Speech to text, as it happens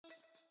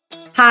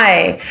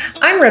Hi,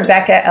 I'm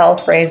Rebekah L.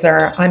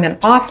 Fraser. I'm an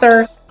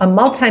author, a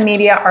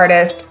multimedia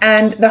artist,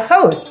 and the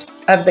host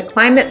of the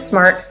Climate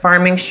Smart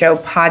Farming Show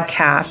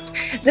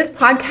podcast. This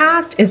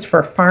podcast is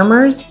for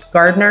farmers,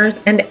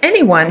 gardeners, and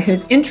anyone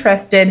who's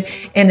interested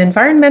in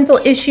environmental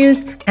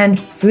issues and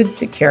food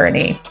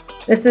security.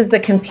 This is a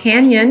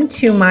companion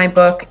to my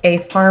book, A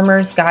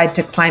Farmer's Guide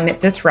to Climate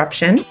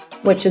Disruption,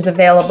 which is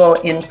available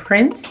in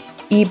print,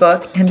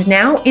 ebook, and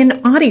now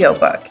in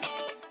audiobook.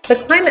 The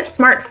Climate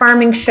Smart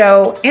Farming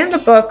Show and the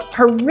book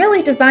are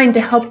really designed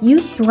to help you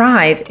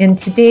thrive in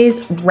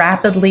today's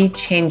rapidly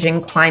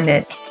changing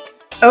climate.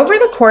 Over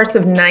the course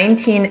of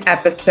 19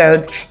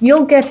 episodes,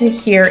 you'll get to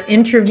hear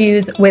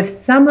interviews with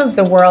some of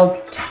the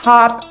world's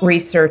top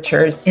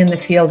researchers in the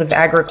field of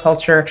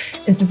agriculture,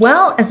 as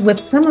well as with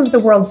some of the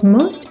world's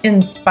most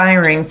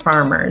inspiring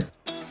farmers.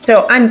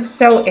 So I'm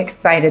so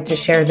excited to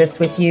share this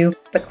with you.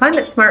 The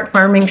Climate Smart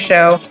Farming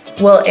Show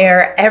will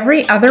air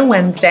every other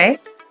Wednesday,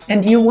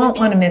 and you won't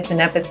want to miss an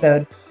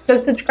episode. So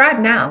subscribe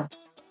now.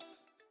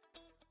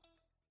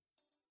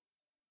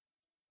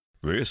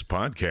 This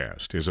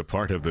podcast is a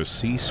part of the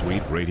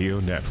C-Suite Radio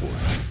Network.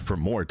 For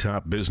more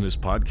top business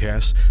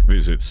podcasts,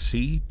 visit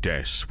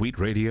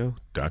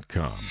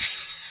c-suiteradio.com.